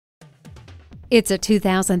It's a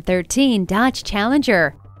 2013 Dodge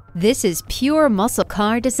Challenger. This is pure muscle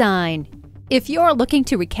car design. If you're looking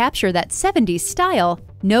to recapture that 70s style,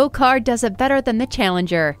 no car does it better than the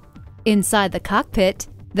Challenger. Inside the cockpit,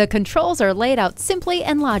 the controls are laid out simply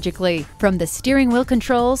and logically, from the steering wheel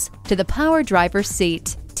controls to the power driver's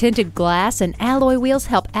seat. Tinted glass and alloy wheels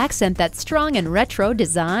help accent that strong and retro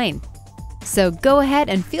design. So go ahead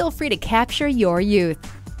and feel free to capture your youth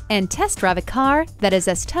and test drive a car that is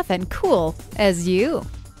as tough and cool as you.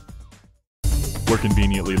 We're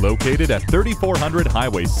conveniently located at 3400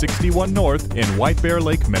 Highway 61 North in White Bear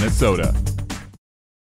Lake, Minnesota.